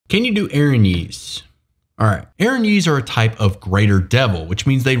Can you do Erinyes? Alright, Erinyes are a type of greater devil, which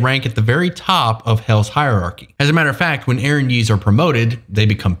means they rank at the very top of Hell's hierarchy. As a matter of fact, when Erinyes are promoted, they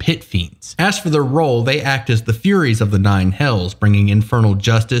become pit fiends. As for their role, they act as the Furies of the 9 Hells, bringing infernal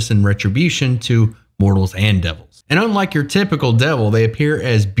justice and retribution to mortals and devils. And unlike your typical devil, they appear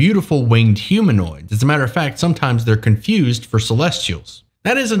as beautiful winged humanoids. As a matter of fact, sometimes they're confused for celestials.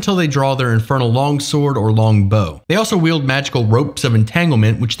 That is until they draw their infernal longsword or longbow. They also wield magical ropes of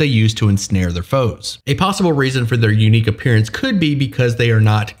entanglement, which they use to ensnare their foes. A possible reason for their unique appearance could be because they are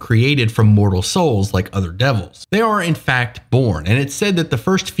not created from mortal souls like other devils. They are in fact born, and it's said that the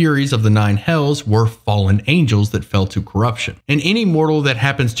first Furies of the 9 Hells were fallen angels that fell to corruption. And any mortal that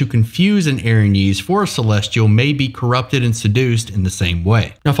happens to confuse an Erinyes for a celestial may be corrupted and seduced in the same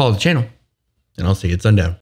way. Now follow the channel, and I'll see you at sundown.